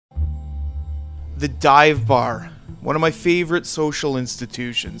The dive bar, one of my favorite social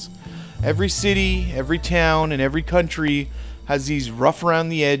institutions. Every city, every town, and every country has these rough around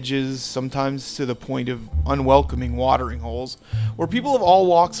the edges, sometimes to the point of unwelcoming watering holes, where people of all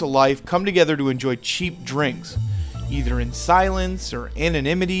walks of life come together to enjoy cheap drinks, either in silence or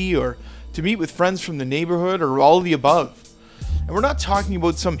anonymity, or to meet with friends from the neighborhood, or all of the above. And we're not talking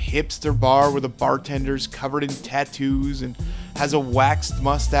about some hipster bar where the bartender's covered in tattoos and has a waxed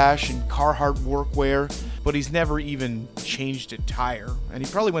mustache and Carhartt workwear, but he's never even changed a tire, and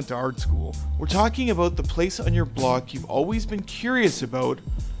he probably went to art school. We're talking about the place on your block you've always been curious about,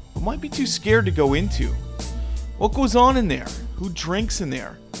 but might be too scared to go into. What goes on in there? Who drinks in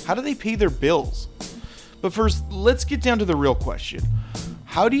there? How do they pay their bills? But first, let's get down to the real question.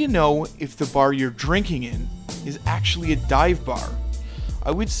 How do you know if the bar you're drinking in is actually a dive bar?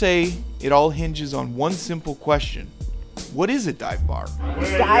 I would say it all hinges on one simple question. What is a dive bar?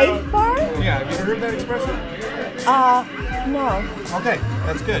 Dive bar? Yeah, have you ever heard that expression? No. Okay,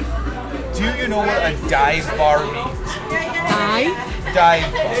 that's good. Do you know what a dive bar means? Dive?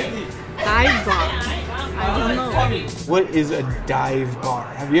 Dive bar. Dive bar. I don't know. What is a dive bar?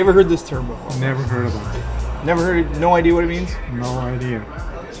 Have you ever heard this term before? Never heard about it. Never heard it? No idea what it means? No idea.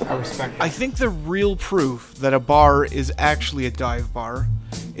 I respect that. I think the real proof that a bar is actually a dive bar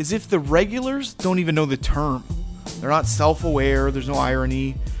is if the regulars don't even know the term. They're not self-aware, there's no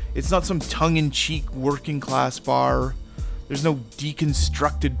irony, it's not some tongue-in-cheek working-class bar, there's no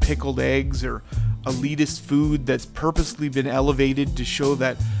deconstructed pickled eggs or elitist food that's purposely been elevated to show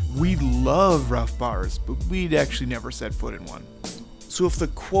that we love rough bars, but we'd actually never set foot in one. So if the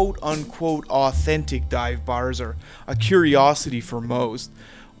quote-unquote authentic dive bars are a curiosity for most,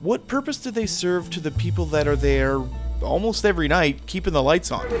 what purpose do they serve to the people that are there almost every night keeping the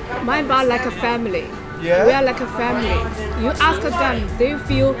lights on? My bar like a family. Yeah? We are like a family. You ask them, they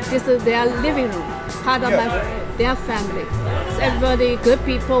feel this is their living room, part of their family. So everybody, good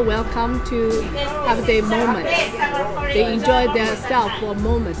people, welcome to have their moment. They enjoy their self for a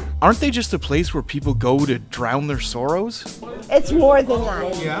moment. Aren't they just a place where people go to drown their sorrows? It's more than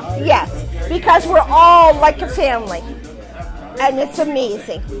that. Yeah? Yes, because we're all like a family. And it's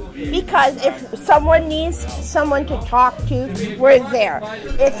amazing. Because if someone needs someone to talk to, we're there.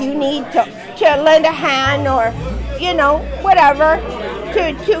 If you need to lend a hand or, whatever,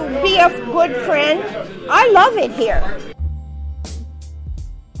 to be a good friend, I love it here.